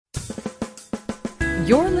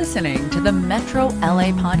You're listening to the Metro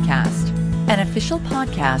LA Podcast, an official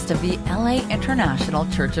podcast of the LA International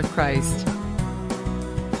Church of Christ.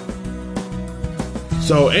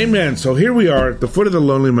 So, amen. So here we are at the foot of the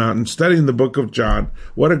Lonely Mountain, studying the book of John.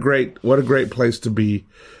 What a great place to be.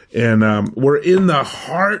 And we're in the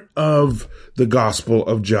heart of the Gospel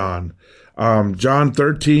of John. John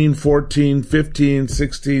 13, 14, 15,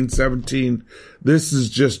 16, 17. This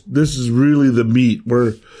is really the meat.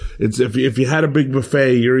 If you had a big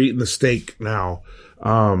buffet, you're eating the steak now.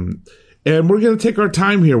 And we're going to take our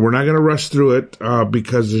time here. We're not going to rush through it,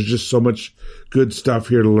 because there's just so much good stuff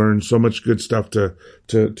here to learn, so much good stuff to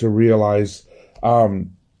realize. So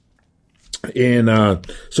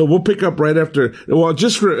we'll pick up right after. Well,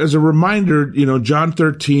 just as a reminder, John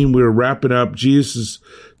 13, we were wrapping up. Jesus is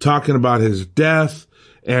talking about his death,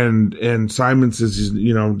 and Simon says,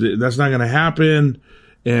 that's not going to happen.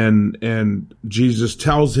 And Jesus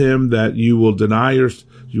tells him that you will deny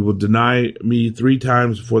me 3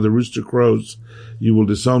 times before the rooster crows. You will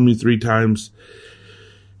disown me 3 times.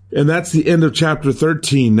 And that's the end of chapter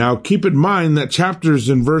 13. Now, keep in mind that chapters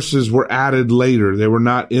and verses were added later. They were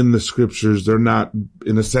not in the scriptures. They're not,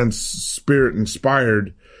 in a sense, spirit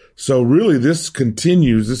inspired. So really, this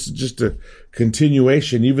continues. This is just a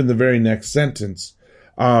continuation, even the very next sentence.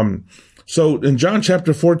 So in John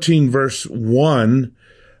chapter 14, verse 1,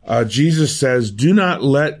 Jesus says, "Do not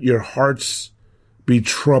let your hearts be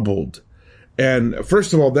troubled." And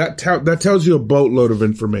first of all, that tells you a boatload of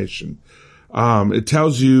information. It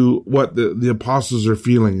tells you what the apostles are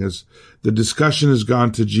feeling as the discussion has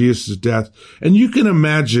gone to Jesus' death. And you can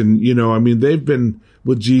imagine, they've been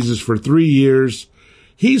with Jesus for 3 years.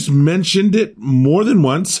 He's mentioned it more than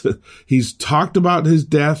once. He's talked about his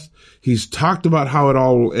death. He's talked about how it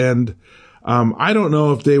all will end. I don't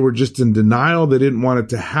know if they were just in denial. They didn't want it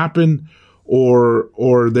to happen,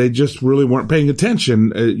 or they just really weren't paying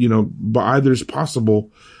attention. But either is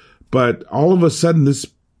possible. But all of a sudden, this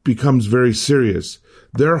becomes very serious.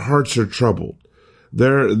 Their hearts are troubled.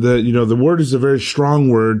 The word is a very strong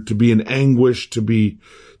word, to be in anguish, to be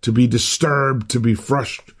disturbed, to be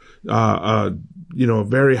frustrated,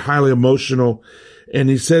 very highly emotional. And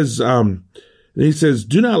he says,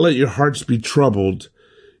 "Do not let your hearts be troubled.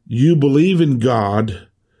 You believe in God,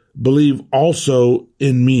 believe also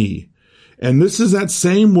in me." And this is that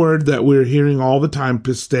same word that we're hearing all the time,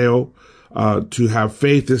 pisteo, to have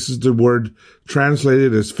faith. This is the word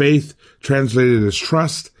translated as faith, translated as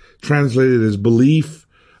trust, translated as belief.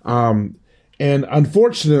 And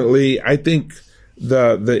unfortunately, I think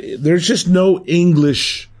there's just no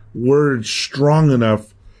English word strong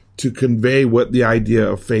enough to convey what the idea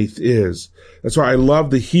of faith is. That's why I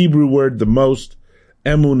love the Hebrew word the most,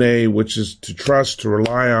 emuneh, which is to trust, to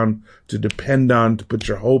rely on, to depend on, to put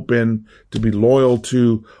your hope in, to be loyal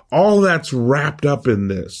to. All that's wrapped up in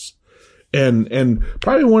this. And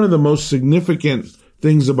probably one of the most significant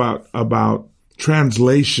things about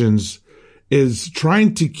translations is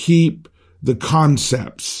trying to keep the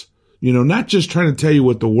concepts, not just trying to tell you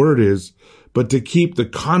what the word is, but to keep the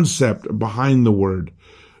concept behind the word.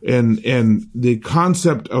 And the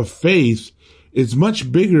concept of faith is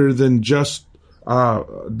much bigger than just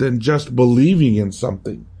believing in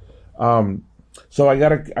something. So I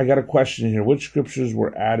got a question here. Which scriptures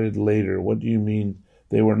were added later? What do you mean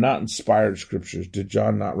they were not inspired scriptures? Did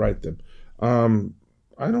John not write them?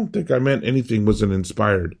 I don't think I meant anything wasn't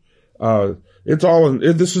inspired.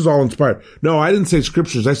 This is all inspired. No, I didn't say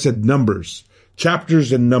scriptures. I said numbers,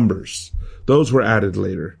 chapters and numbers. Those were added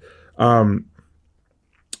later.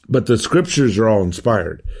 But the scriptures are all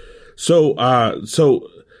inspired. So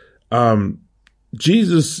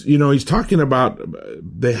Jesus, he's talking about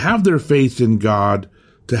they have their faith in God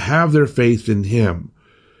to have their faith in him.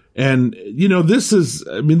 And, this is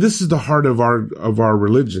the heart of our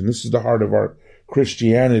religion. This is the heart of our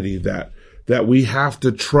Christianity, that we have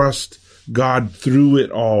to trust God through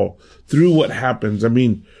it all, through what happens.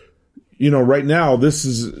 Right now, this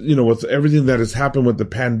is, with everything that has happened with the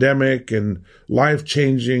pandemic and life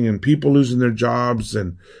changing and people losing their jobs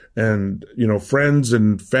and friends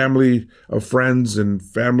and family of friends and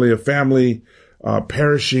family of family,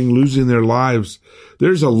 perishing, losing their lives.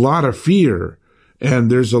 There's a lot of fear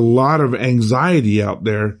and there's a lot of anxiety out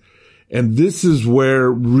there. And this is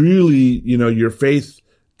where really, your faith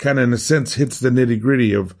kind of in a sense hits the nitty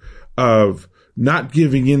gritty of not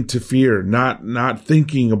giving in to fear, not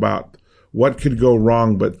thinking about what could go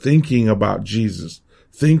wrong, but thinking about Jesus,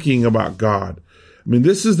 thinking about God.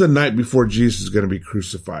 This is the night before Jesus is going to be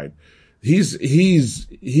crucified. He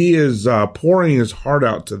is pouring his heart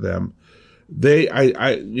out to them.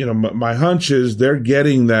 My hunch is they're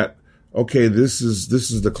getting that okay, this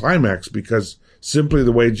is the climax, because simply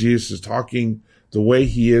the way Jesus is talking, the way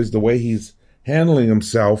he is, the way he's handling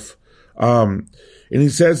himself. And he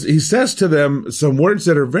says to them some words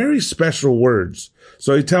that are very special words.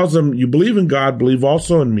 So he tells them, you believe in God, believe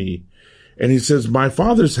also in me. And he says, my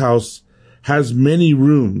Father's house has many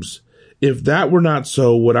rooms. If that were not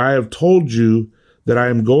so, would I have told you that I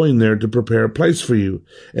am going there to prepare a place for you?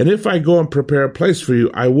 And if I go and prepare a place for you,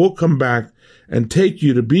 I will come back and take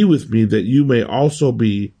you to be with me, that you may also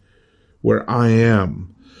be where I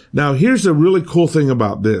am. Now, here's a really cool thing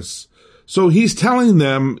about this. So he's telling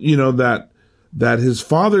them, that his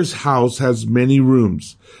Father's house has many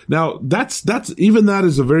rooms. Now, that's even that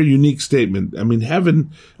is a very unique statement. I mean,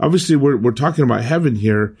 heaven, obviously we're talking about heaven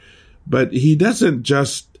here, but he doesn't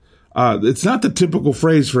just, it's not the typical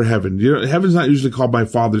phrase for heaven. Heaven's not usually called my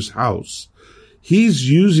Father's house. He's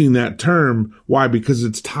using that term. Why? Because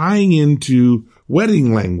it's tying into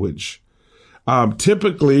wedding language.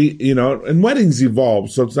 Typically, and weddings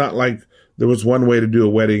evolve. So it's not like there was one way to do a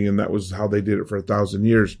wedding and that was how they did it for 1,000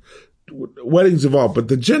 years. Weddings evolve, but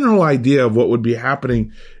the general idea of what would be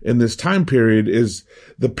happening in this time period is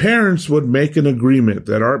the parents would make an agreement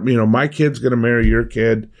that my kid's going to marry your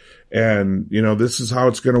kid, and, this is how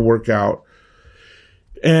it's going to work out.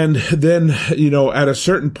 And then, at a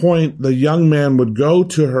certain point, the young man would go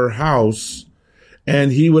to her house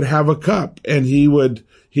and he would have a cup, and he would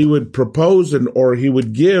propose or he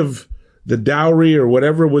would give the dowry or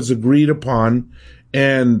whatever was agreed upon.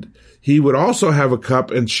 And he would also have a cup,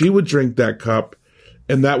 and she would drink that cup,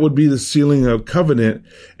 and that would be the sealing of covenant.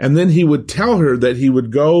 And then he would tell her that he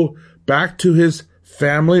would go back to his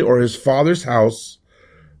family or his father's house,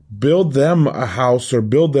 build them a house or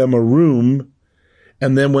build them a room.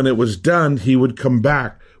 And then when it was done, he would come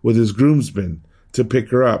back with his groomsmen to pick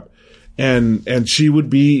her up. And she would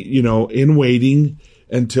be, in waiting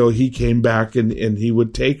until he came back, and he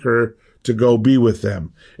would take her to go be with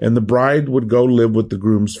them. And the bride would go live with the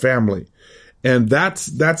groom's family. And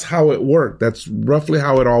that's how it worked. That's roughly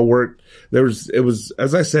how it all worked. It was,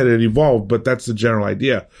 as I said, it evolved, but that's the general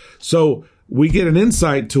idea. So we get an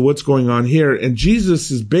insight to what's going on here. And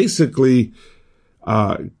Jesus is basically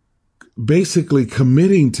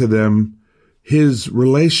committing to them his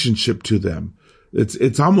relationship to them.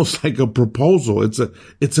 It's almost like a proposal. It's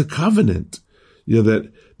a covenant,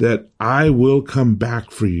 that I will come back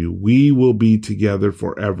for you. We will be together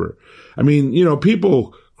forever. I mean,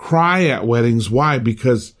 people cry at weddings. Why?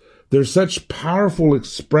 Because there's such powerful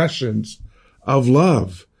expressions of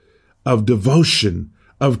love, of devotion,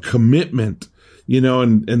 of commitment,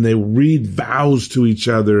 and they read vows to each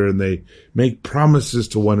other, and they make promises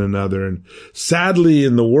to one another. And sadly,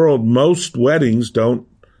 in the world, most weddings don't,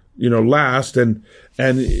 last. And,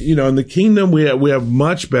 in the kingdom, we have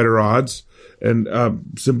much better odds. And,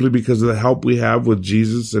 simply because of the help we have with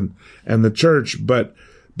Jesus and the church. But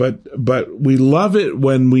we love it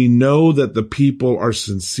when we know that the people are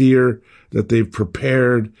sincere, that they've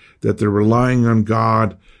prepared, that they're relying on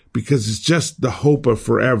God, because it's just the hope of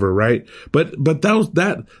forever, right? But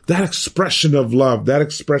that expression of love, that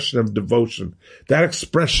expression of devotion, that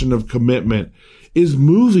expression of commitment is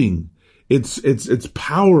moving. It's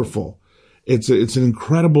powerful. It's an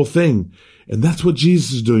incredible thing. And that's what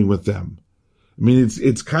Jesus is doing with them. I mean,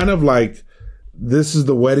 it's kind of like, this is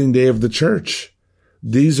the wedding day of the church.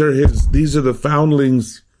 These are the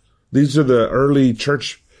foundlings. These are the early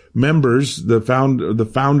church members, the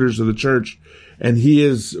founders of the church. And he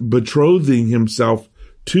is betrothing himself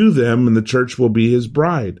to them, and the church will be his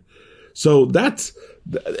bride. So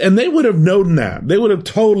and they would have known that. They would have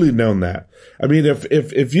totally known that. I mean,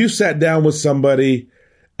 if you sat down with somebody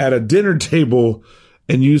at a dinner table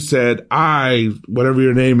and you said, whatever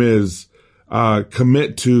your name is,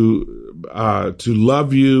 commit to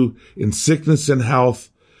love you in sickness and health,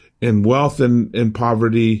 in wealth and in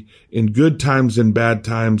poverty, in good times and bad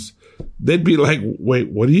times, they'd be like, wait,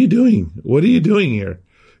 what are you doing? What are you doing here?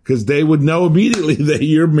 Because they would know immediately that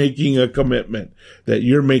you're making a commitment, that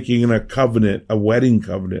you're making a covenant, a wedding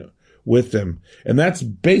covenant with them. And that's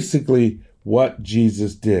basically what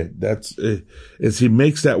Jesus did. Is he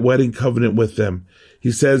makes that wedding covenant with them.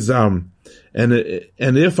 He says, and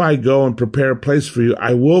if I go and prepare a place for you,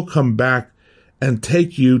 I will come back and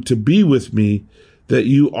take you to be with me, that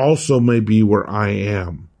you also may be where I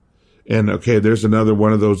am. And okay, there's another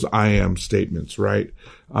one of those I am statements, right?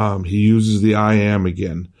 He uses the I am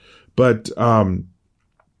again, but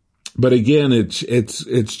again,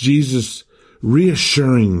 it's Jesus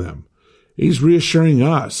reassuring them. He's reassuring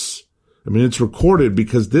us. I mean, it's recorded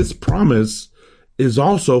because this promise is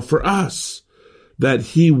also for us. that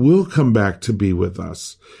he will come back to be with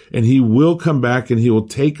us, and he will come back and he will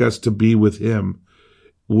take us to be with him,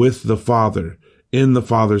 with the Father, in the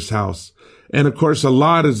Father's house. And of course, a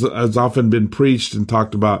lot has often been preached and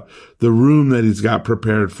talked about the room that he's got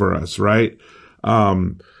prepared for us, right?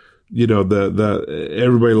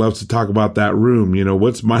 Everybody loves to talk about that room.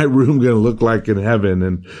 What's my room going to look like in heaven?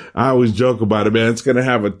 And I always joke about it, man. It's going to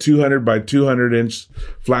have a 200 by 200 inch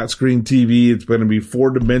flat screen TV. It's going to be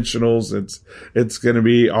 4 dimensionals. It's going to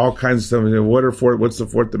be all kinds of stuff. What's the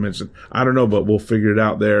 4th dimension? I don't know, but we'll figure it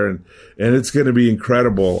out there. And it's going to be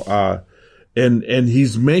incredible. And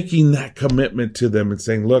he's making that commitment to them and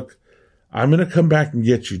saying, look, I'm going to come back and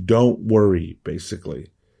get you. Don't worry, basically.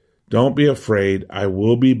 Don't be afraid. I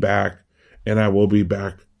will be back, and I will be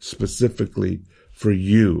back specifically for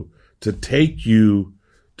you, to take you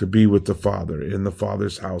to be with the Father, in the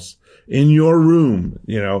Father's house, in your room,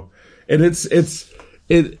 and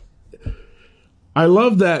I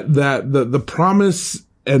love that the promise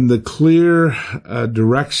and the clear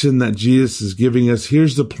direction that Jesus is giving us.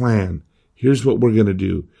 Here's the plan. Here's what we're going to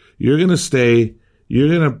do. You're going to stay. You're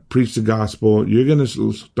going to preach the gospel. You're going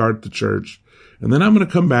to start the church. And then I'm going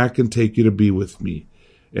to come back and take you to be with me.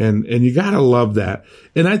 And you got to love that.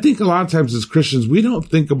 And I think a lot of times as Christians, we don't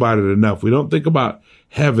think about it enough. We don't think about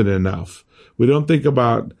heaven enough. We don't think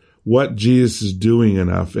about what Jesus is doing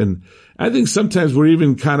enough. And I think sometimes we're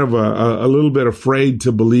even kind of a little bit afraid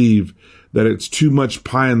to believe that it's too much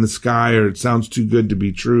pie in the sky, or it sounds too good to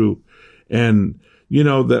be true. And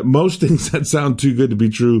that most things that sound too good to be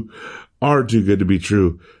true are too good to be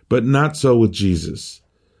true, but not so with Jesus.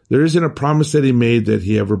 There isn't a promise that he made that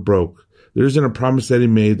he ever broke. There isn't a promise that he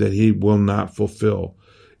made that he will not fulfill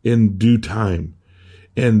in due time.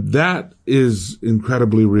 And that is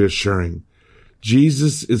incredibly reassuring.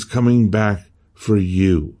 Jesus is coming back for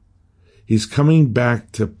you. He's coming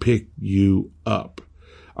back to pick you up.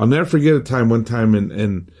 I'll never forget one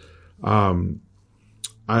time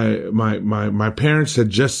my parents had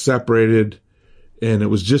just separated, and it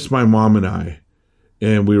was just my mom and I.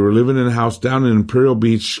 And we were living in a house down in Imperial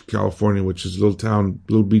Beach, California, which is a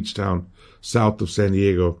little beach town south of San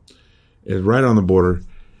Diego. It's right on the border.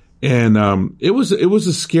 And it was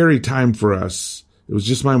a scary time for us. It was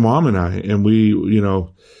just my mom and I, and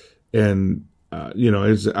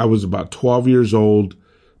I was about 12 years old,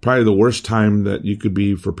 probably the worst time that you could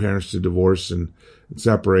be for parents to divorce and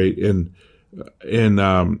separate. And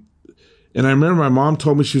I remember my mom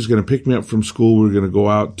told me she was going to pick me up from school. We were going to go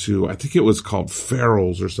out to, I think it was called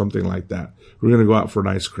Farrell's or something like that. We were going to go out for an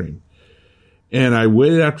ice cream. And I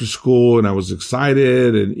waited after school, and I was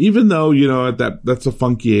excited. And even though, that's a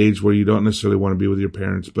funky age where you don't necessarily want to be with your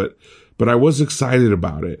parents, but I was excited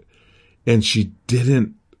about it. And she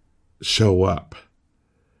didn't show up.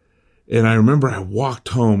 And I remember I walked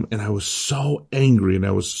home, and I was so angry, and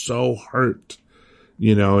I was so hurt,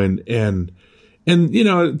 and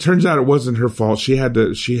it turns out it wasn't her fault. She had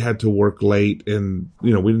to work late, and,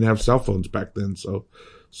 we didn't have cell phones back then.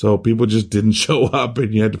 So people just didn't show up,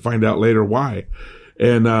 and you had to find out later why.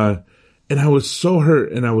 And I was so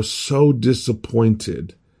hurt, and I was so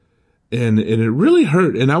disappointed, and it really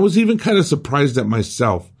hurt. And I was even kind of surprised at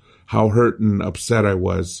myself, how hurt and upset I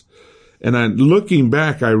was. And looking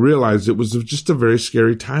back, I realized it was just a very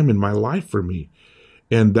scary time in my life for me.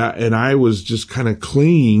 And I was just kind of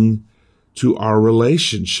clinging to our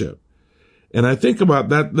relationship. And I think about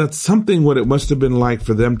that. That's something what it must have been like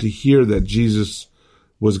for them to hear that Jesus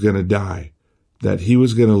was going to die, that he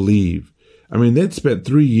was going to leave. I mean, they'd spent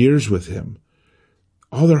 3 years with him.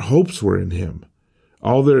 All their hopes were in him.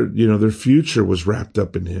 All their future was wrapped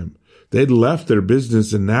up in him. They'd left their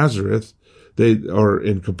business in Nazareth, or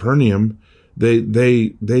in Capernaum.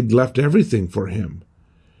 They'd left everything for him.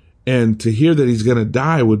 And to hear that he's going to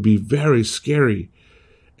die would be very scary.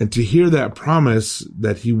 And to hear that promise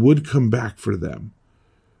that he would come back for them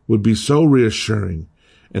would be so reassuring.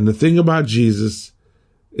 And the thing about Jesus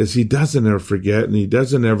is he doesn't ever forget, and he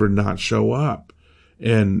doesn't ever not show up.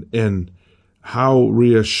 And how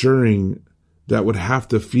reassuring that would have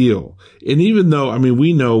to feel. And even though,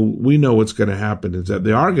 we know what's going to happen is that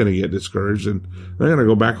they are going to get discouraged, and they're going to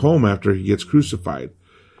go back home after he gets crucified.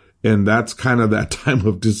 And that's kind of that time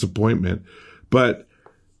of disappointment. But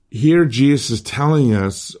here Jesus is telling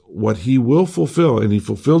us what he will fulfill, and he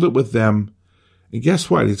fulfilled it with them. And guess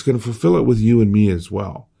what? He's going to fulfill it with you and me as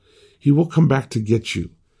well. He will come back to get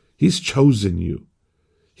you. He's chosen you.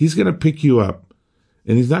 He's going to pick you up,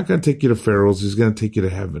 and he's not going to take you to Pharaoh's. He's going to take you to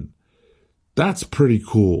heaven. That's pretty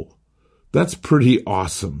cool. That's pretty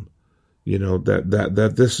awesome.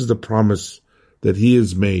 That this is the promise that he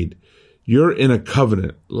has made. You're in a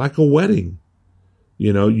covenant, like a wedding.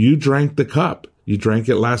 You drank the cup. You drank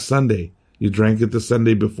it last Sunday. You drank it the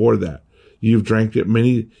Sunday before that. You've drunk it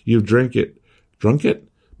many,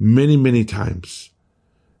 many times.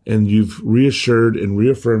 And you've reassured and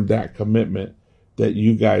reaffirmed that commitment that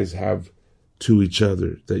you guys have to each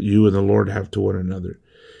other, that you and the Lord have to one another.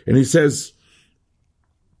 And he says,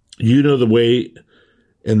 you know the way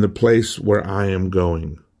and the place where I am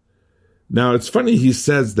going. Now, it's funny he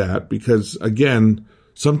says that because, again,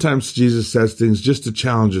 sometimes Jesus says things just to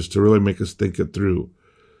challenge us, to really make us think it through.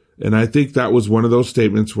 And I think that was one of those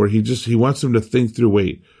statements where he wants them to think through,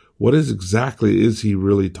 wait, what exactly is he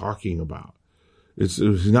really talking about?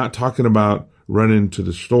 He's not talking about running to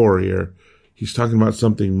the store here. He's talking about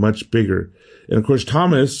something much bigger. And of course,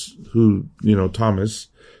 Thomas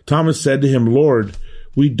said to him, Lord,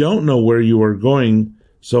 we don't know where you are going,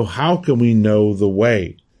 so how can we know the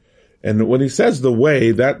way? And when he says the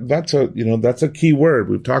way, that's a key word.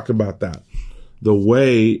 We've talked about that. The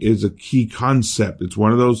way is a key concept. It's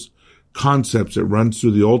one of those concepts that runs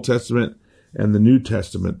through the Old Testament and the New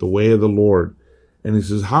Testament, the way of the Lord. And he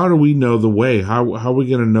says, how do we know the way? How are we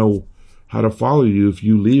going to know how to follow you if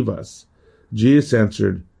you leave us? Jesus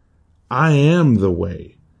answered, I am the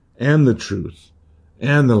way and the truth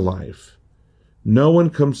and the life. No one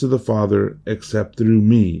comes to the Father except through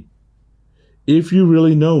me. If you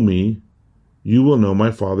really know me, you will know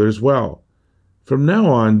my Father as well. From now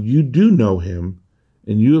on, you do know him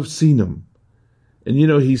and you have seen him. And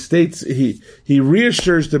he states, he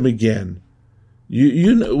reassures them again.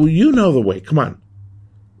 You know the way. Come on.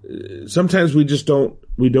 Sometimes we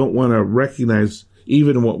don't want to recognize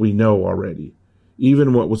even what we know already,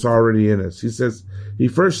 even what was already in us. He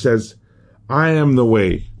first says, I am the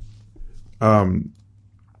way.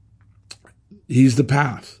 He's the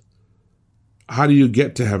path. How do you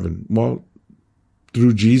get to heaven? Well,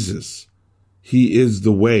 through Jesus. He is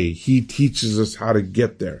the way. He teaches us how to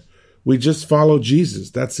get there. We just follow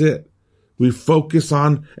Jesus. That's it. We focus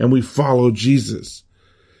on and we follow Jesus.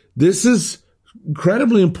 This is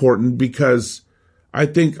incredibly important because I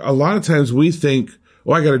think a lot of times we think,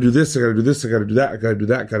 oh, I got to do this, I got to do this, I got to do that, I got to do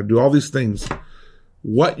that, I got to do all these things.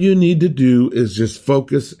 What you need to do is just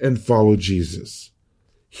focus and follow Jesus.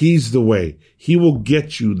 He's the way. He will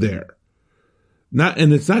get you there.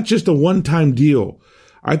 And it's not just a one-time deal.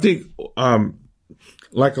 I think,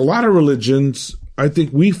 like a lot of religions, I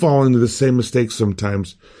think we fall into the same mistake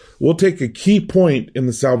sometimes. We'll take a key point in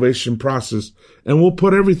the salvation process and we'll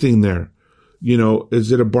put everything there.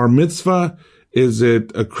 Is it a bar mitzvah? Is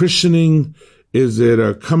it a christening? Is it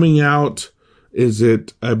a coming out? Is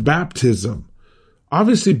it a baptism?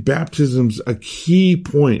 Obviously, baptism's a key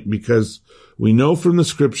point because we know from the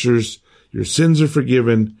scriptures your sins are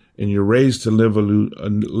forgiven and you're raised to live a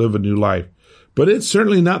new life. But it's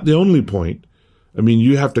certainly not the only point. I mean,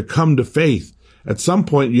 you have to come to faith. At some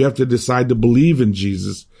point, you have to decide to believe in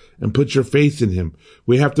Jesus and put your faith in him.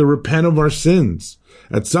 We have to repent of our sins.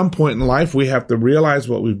 At some point in life, we have to realize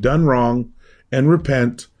what we've done wrong and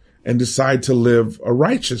repent and decide to live a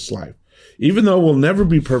righteous life. Even though we'll never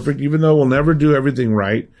be perfect, even though we'll never do everything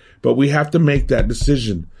right, but we have to make that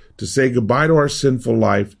decision to say goodbye to our sinful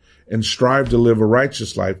life and strive to live a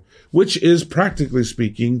righteous life, which is, practically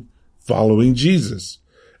speaking, following Jesus.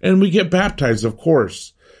 And we get baptized, of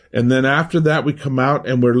course. And then after that, we come out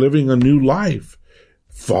and we're living a new life,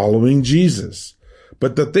 following Jesus.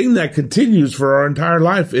 But the thing that continues for our entire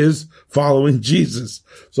life is following Jesus.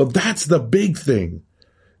 So that's the big thing,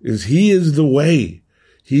 is he is the way.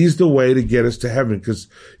 He's the way to get us to heaven, because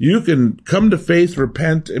you can come to faith,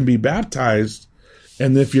 repent, and be baptized.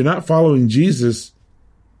 And if you're not following Jesus,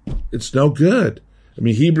 it's no good. I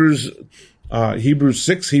mean, Hebrews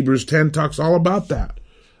 6, Hebrews 10 talks all about that,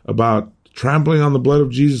 about trampling on the blood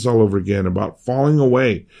of Jesus all over again, about falling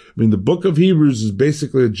away. I mean, the book of Hebrews is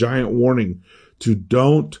basically a giant warning to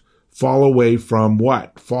don't fall away from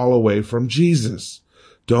what? Fall away from Jesus.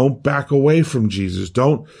 Don't back away from Jesus.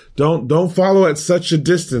 Don't follow at such a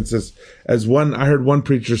distance as I heard one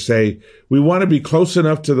preacher say, we want to be close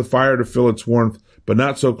enough to the fire to feel its warmth, but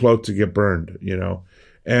not so close to get burned,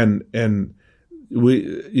 and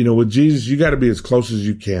we, with Jesus, you got to be as close as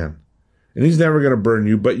you can. And he's never going to burn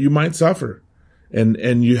you, but you might suffer.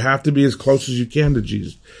 And you have to be as close as you can to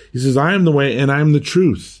Jesus. He says, I am the way and I am the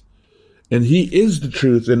truth. And he is the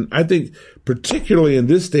truth. And I think particularly in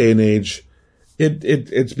this day and age,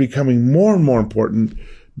 it's becoming more and more important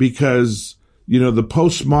because, the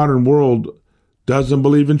postmodern world doesn't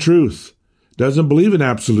believe in truth, doesn't believe in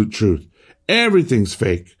absolute truth. Everything's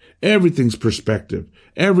fake. Everything's perspective.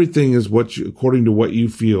 Everything is according to what you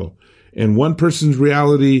feel. And one person's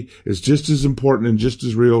reality is just as important and just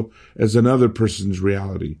as real as another person's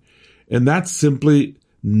reality. And that's simply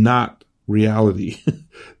not reality.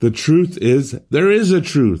 The truth is, there is a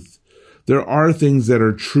truth. There are things that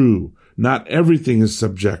are true. Not everything is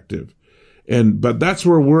subjective. But that's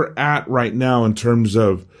where we're at right now in terms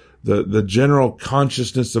of the general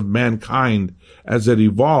consciousness of mankind as it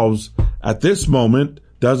evolves at this moment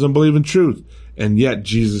doesn't believe in truth. And yet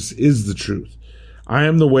Jesus is the truth. I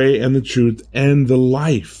am the way and the truth and the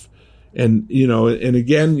life. And, and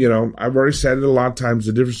again, I've already said it a lot of times,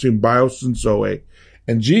 the difference between bios and zoe.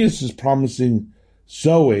 And Jesus is promising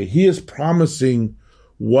zoe. He is promising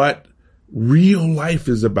what real life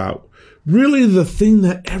is about. Really the thing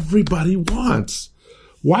that everybody wants.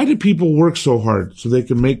 Why do people work so hard? So they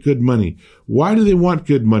can make good money. Why do they want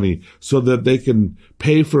good money? So that they can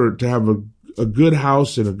pay to have a good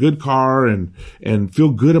house and a good car and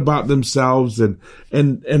feel good about themselves and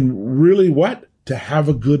really what? To have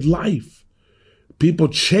a good life. People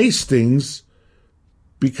chase things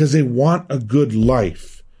because they want a good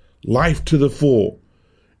life to the full.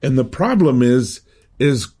 And the problem is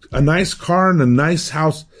a nice car and a nice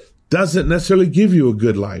house doesn't necessarily give you a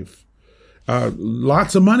good life.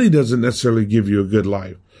 Lots of money doesn't necessarily give you a good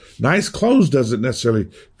life. Nice clothes doesn't necessarily,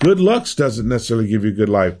 good looks doesn't necessarily give you a good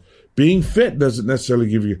life. Being fit doesn't necessarily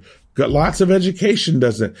give you, lots of education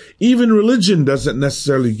doesn't. Even religion doesn't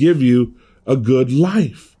necessarily give you a good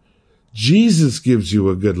life. Jesus gives you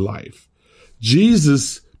a good life.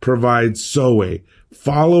 Jesus provides Zoe.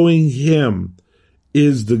 Following him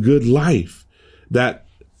is the good life. That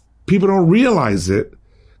people don't realize it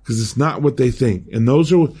because it's not what they think. And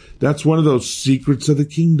that's one of those secrets of the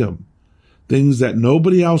kingdom. Things that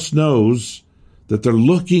nobody else knows, that they're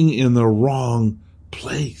looking in the wrong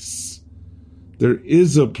place. There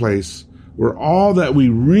is a place where all that we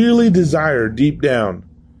really desire deep down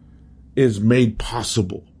is made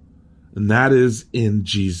possible. And that is in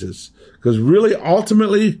Jesus. Because really,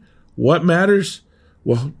 ultimately, what matters?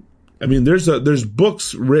 Well, there's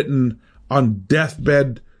books written on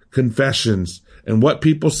deathbed confessions and what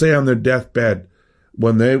people say on their deathbed.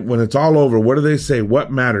 When it's all over, what do they say?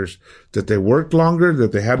 What matters? That they worked longer?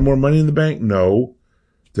 That they had more money in the bank? No.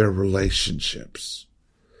 Their relationships.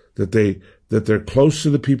 That they're close to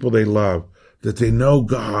the people they love. That they know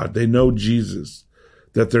God. They know Jesus.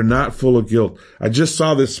 That they're not full of guilt. I just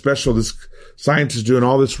saw this scientist doing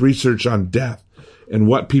all this research on death and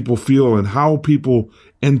what people feel and how people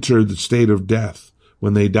enter the state of death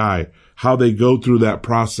when they die, how they go through that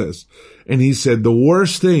process. And he said the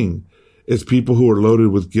worst thing is people who are loaded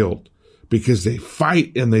with guilt because they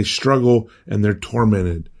fight and they struggle and they're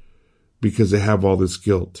tormented because they have all this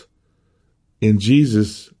guilt. In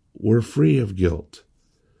Jesus, we're free of guilt.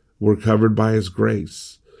 We're covered by his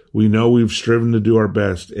grace. We know we've striven to do our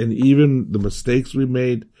best. And even the mistakes we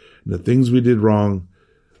made and the things we did wrong,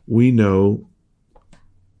 we know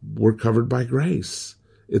we're covered by grace.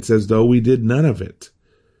 It's as though we did none of it.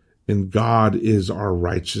 And God is our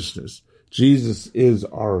righteousness. Jesus is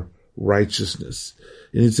our righteousness.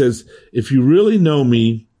 And he says, if you really know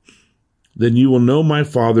me, then you will know my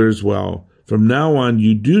Father as well. From now on,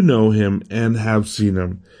 you do know him and have seen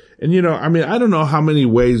him. And I don't know how many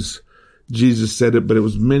ways Jesus said it, but it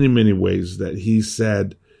was many, many ways that he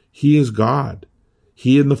said he is God.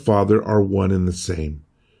 He and the Father are one and the same.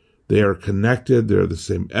 They are connected. They're the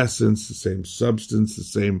same essence, the same substance, the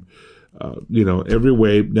same, every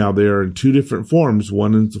way. Now they are in two different forms.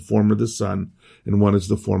 One is the form of the Son and one is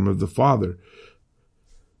the form of the Father.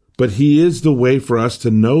 But he is the way for us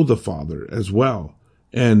to know the Father as well.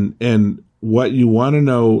 And what you want to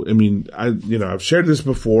know, I've shared this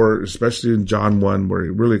before, especially in John 1, where he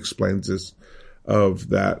really explains this, of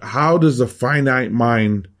that. How does a finite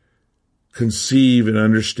mind conceive and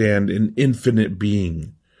understand an infinite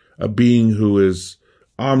being? A being who is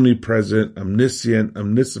omnipresent, omniscient,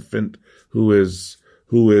 omniscient, who is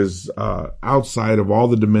outside of all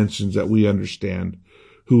the dimensions that we understand,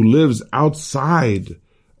 who lives outside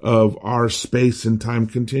of our space and time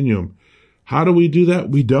continuum. How do we do that?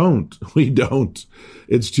 We don't.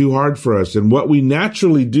 It's too hard for us. And what we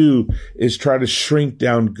naturally do is try to shrink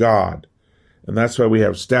down God. And that's why we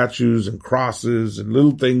have statues and crosses and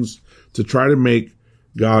little things to try to make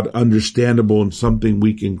God understandable and something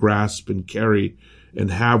we can grasp and carry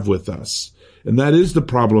and have with us. And that is the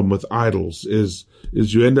problem with idols, is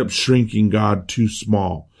you end up shrinking God too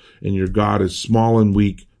small. And your God is small and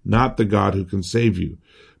weak, not the God who can save you.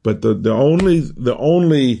 But the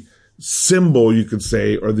only symbol, you could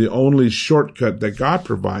say, or the only shortcut that God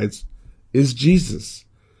provides is Jesus.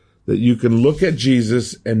 That you can look at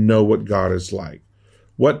Jesus and know what God is like.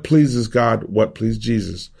 What pleases God? What pleased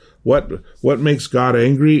Jesus? What makes God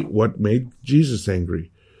angry? What made Jesus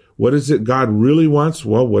angry? What is it God really wants?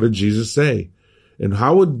 Well, what did Jesus say? And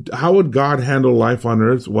how would God handle life on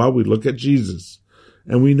earth? Well, we look at Jesus,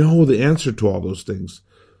 and we know the answer to all those things.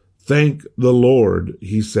 Thank the Lord,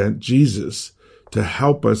 he sent Jesus to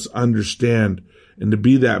help us understand and to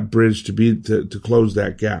be that bridge, to close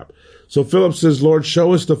that gap. So Philip says, Lord,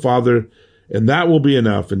 show us the Father, and that will be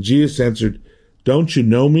enough. And Jesus answered, don't you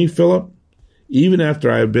know me, Philip? Even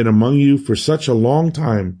after I have been among you for such a long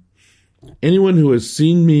time, anyone who has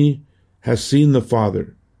seen me has seen the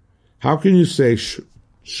Father. How can you say,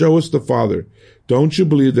 show us the Father? Don't you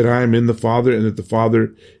believe that I am in the Father and that the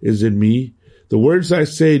Father is in me? The words I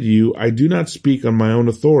say to you, I do not speak on my own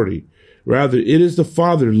authority. Rather, it is the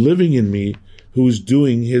Father living in me who is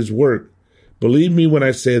doing his work. Believe me when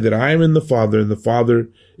I say that I am in the Father and the Father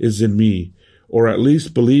is in me, or at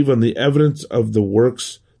least believe on the evidence of the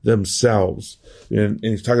works themselves. And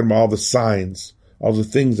he's talking about all the signs, all the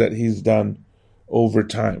things that he's done over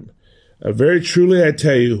time. Very truly I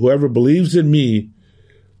tell you, whoever believes in me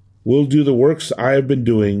will do the works I have been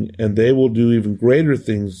doing, and they will do even greater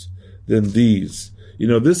things than these.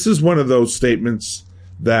 This is one of those statements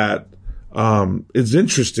that is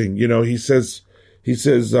interesting. He says,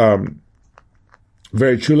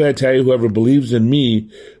 very truly I tell you, whoever believes in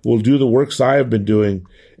me will do the works I have been doing,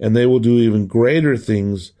 and they will do even greater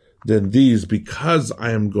things than these, because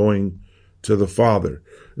I am going to the Father.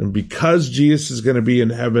 And because Jesus is going to be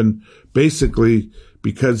in heaven, basically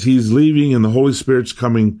because he's leaving and the Holy Spirit's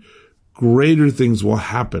coming, greater things will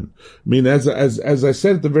happen. I mean, as I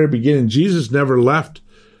said at the very beginning, Jesus never left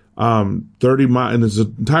 30 miles in his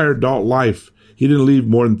entire adult life. He didn't leave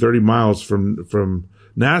more than 30 miles from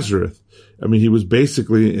Nazareth. I mean, he was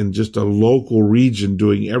basically in just a local region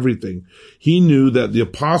doing everything. He knew that the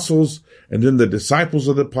apostles and then the disciples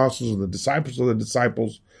of the apostles and the disciples of the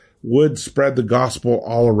disciples would spread the gospel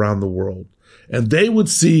all around the world. And they would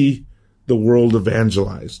see the world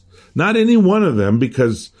evangelized. Not any one of them,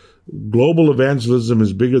 because global evangelism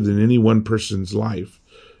is bigger than any one person's life.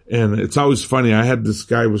 And it's always funny. I had this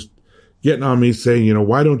guy was getting on me saying,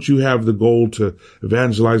 why don't you have the goal to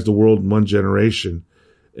evangelize the world in one generation?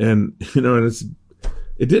 And,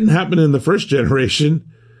 it didn't happen in the first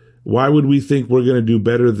generation. Why would we think we're going to do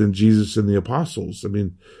better than Jesus and the apostles? I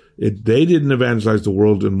mean, they didn't evangelize the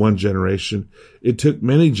world in one generation. It took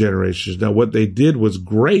many generations. Now, what they did was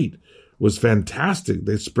great, was fantastic.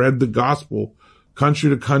 They spread the gospel country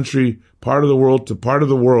to country, part of the world to part of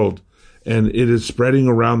the world. And it is spreading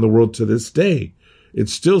around the world to this day.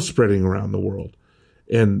 It's still spreading around the world.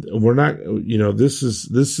 And we're not, this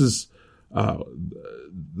is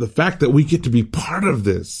the fact that we get to be part of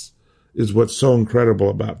this is what's so incredible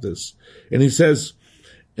about this. And he says,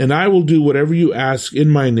 and I will do whatever you ask in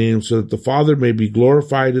my name, so that the Father may be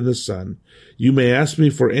glorified in the Son. You may ask me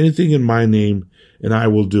for anything in my name, and I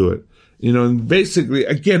will do it. And basically,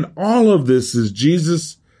 again, all of this is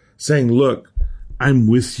Jesus saying, look, I'm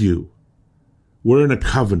with you. We're in a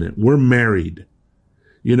covenant. We're married.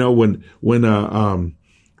 When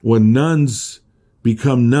nuns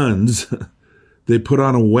become nuns, they put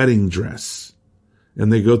on a wedding dress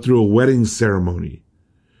and they go through a wedding ceremony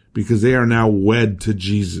because they are now wed to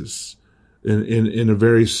Jesus in a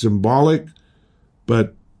very symbolic,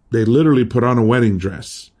 but they literally put on a wedding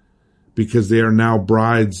dress because they are now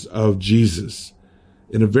brides of Jesus.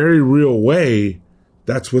 In a very real way,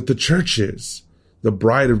 that's what the church is. The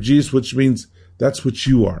bride of Jesus, which means that's what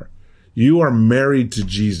you are. You are married to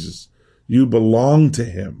Jesus. You belong to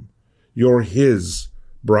him. You're his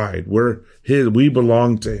bride. We're his. We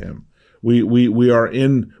belong to him. We are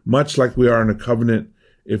in, much like we are in a covenant.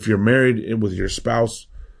 If you're married with your spouse,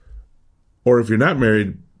 or if you're not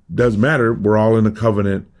married, doesn't matter. We're all in a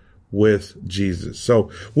covenant with Jesus.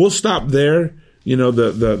 So we'll stop there.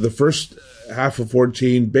 The first half of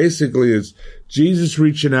 14 basically is Jesus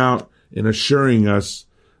reaching out and assuring us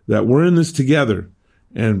that we're in this together.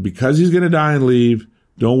 And because he's going to die and leave,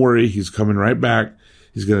 don't worry, he's coming right back.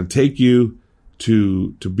 He's going to take you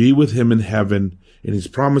to be with him in heaven. And he's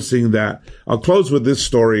promising that. I'll close with this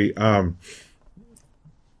story, because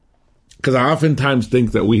I oftentimes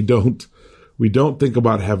think that we don't think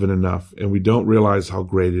about heaven enough, and we don't realize how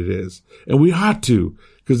great it is. And we ought to,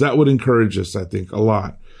 because that would encourage us, I think, a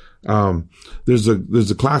lot. There's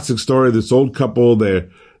a classic story. This old couple,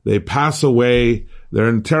 they pass away. They're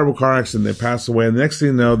in a terrible car accident. They pass away. And the next thing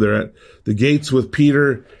you know, they're at the gates with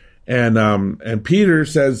Peter. And Peter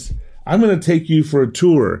says, I'm going to take you for a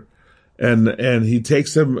tour. And he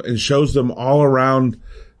takes them and shows them all around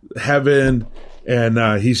heaven.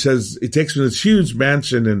 And he says, he takes them to this huge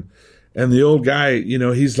mansion. And the old guy,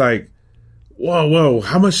 he's like, whoa,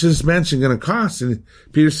 how much is this mansion going to cost? And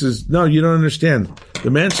Peter says, no, you don't understand.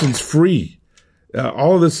 The mansion's free.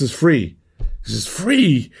 All of this is free. He says,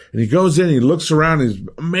 free. And he goes in, he looks around, he's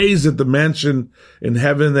amazed at the mansion in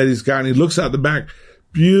heaven that he's got. And he looks out the back,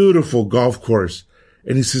 beautiful golf course.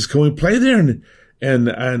 And he says, can we play there?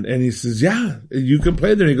 And he says, yeah, you can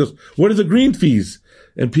play there. And he goes, what are the green fees?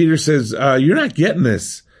 And Peter says, you're not getting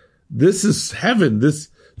this. This is heaven.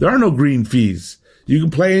 There are no green fees. You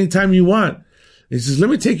can play anytime you want. And he says, let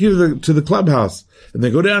me take you to the clubhouse. And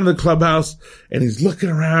they go down to the clubhouse and he's looking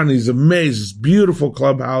around. And he's amazed. This beautiful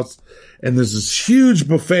clubhouse. And there's this huge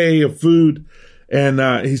buffet of food. And,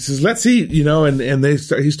 he says, let's eat, and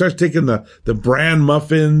he starts taking the bran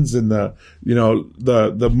muffins and the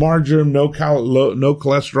margarine, no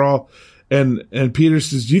cholesterol. And Peter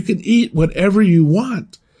says, you can eat whatever you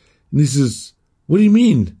want. And he says, what do you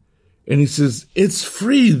mean? And he says, it's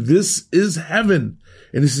free. This is heaven.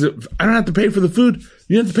 And he says, I don't have to pay for the food.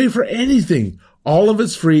 You don't have to pay for anything. All of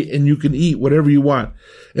it's free and you can eat whatever you want.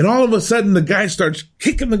 And all of a sudden the guy starts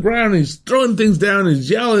kicking the ground. And he's throwing things down. And he's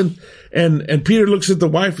yelling. And Peter looks at the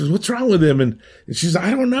wife and says, what's wrong with him? And she's, I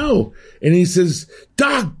don't know. And he says,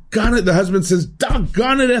 doggone it. The husband says,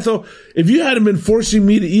 doggone it, Ethel. If you hadn't been forcing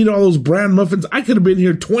me to eat all those bran muffins, I could have been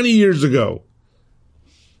here 20 years ago.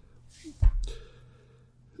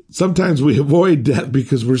 Sometimes we avoid death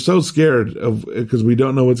because we're so scared because we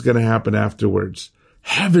don't know what's going to happen afterwards.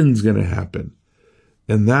 Heaven's going to happen.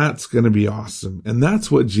 And that's going to be awesome. And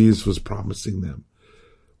that's what Jesus was promising them.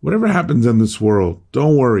 Whatever happens in this world,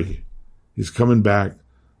 don't worry. He's coming back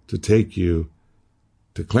to take you,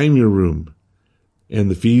 to claim your room.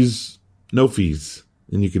 And the fees, no fees.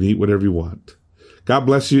 And you can eat whatever you want. God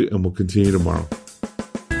bless you, and we'll continue tomorrow.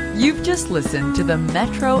 You've just listened to the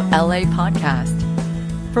Metro LA podcast.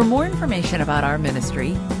 For more information about our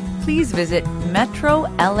ministry, please visit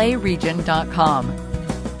metrolaregion.com.